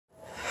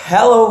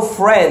Hello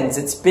friends,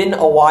 it's been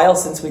a while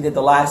since we did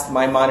the last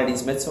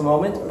Maimonidies Mitzvah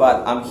moment,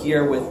 but I'm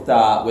here with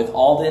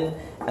Alden,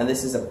 and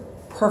this is a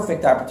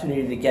perfect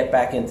opportunity to get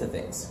back into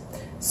things.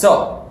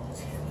 So,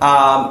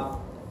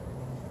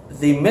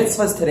 the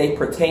mitzvahs today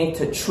pertain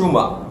to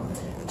Truma.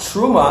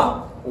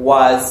 Truma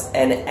was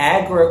an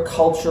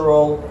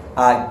agricultural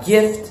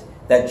gift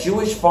that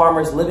Jewish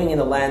farmers living in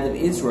the land of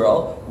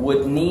Israel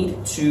would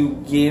need to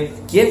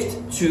give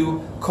gift to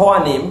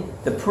Kohanim,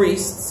 the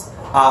priests,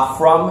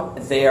 from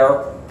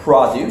their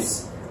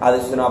produce.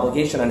 This is an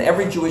obligation on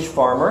every Jewish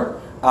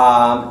farmer.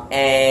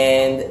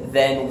 And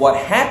then what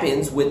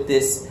happens with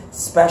this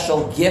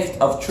special gift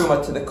of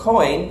Truma to the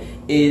Kohen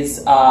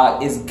is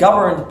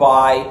governed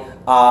by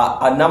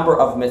a number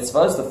of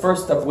mitzvahs, the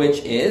first of which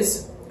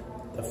is?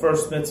 The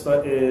first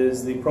mitzvah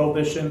is the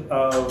prohibition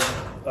of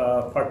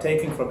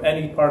partaking from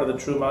any part of the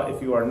Truma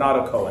if you are not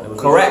a Kohen.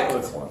 Correct.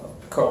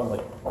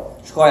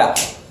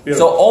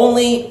 So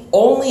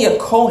only a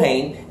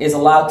Kohen is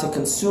allowed to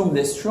consume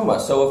this Truma.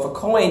 So if a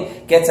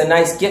Kohen gets a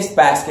nice gift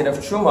basket of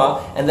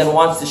Truma and then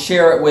wants to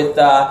share it with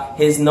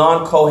his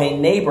non-Kohen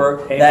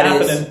neighbor,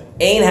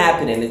 ain't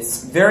happening.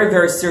 It's very,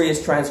 very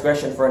serious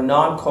transgression for a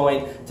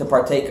non-Kohen to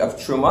partake of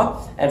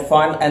Truma.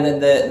 And then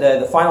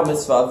the final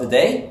mitzvah of the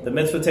day. The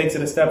mitzvah takes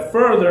it a step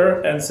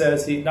further and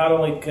says he not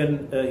only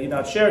can he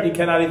not share it, he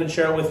cannot even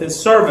share it with his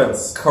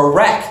servants.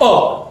 Correct.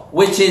 Oh,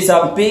 which is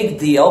a big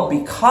deal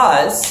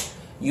because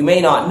you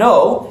may not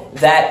know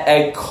that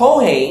a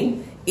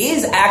Kohen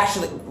is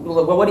actually,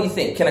 what do you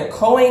think? Can a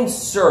Kohen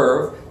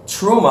serve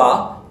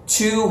Truma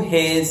to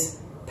his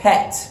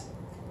pet?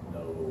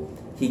 No.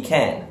 He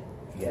can.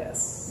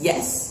 Yes.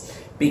 Yes,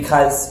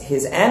 because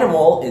his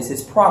animal is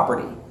his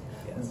property.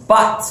 Yes.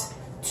 But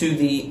to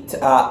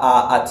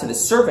the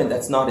servant,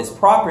 that's not his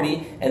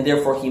property, and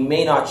therefore he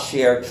may not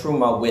share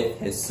Truma with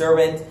his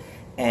servant.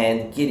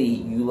 And Giddy,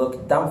 you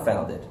look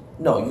dumbfounded.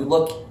 No, you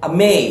look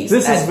amazed.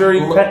 This is very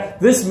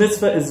this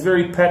mitzvah is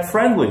very pet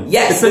friendly.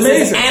 Yes, it's amazing.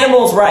 This is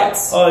animals'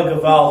 rights. Oh,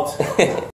 Gewalt.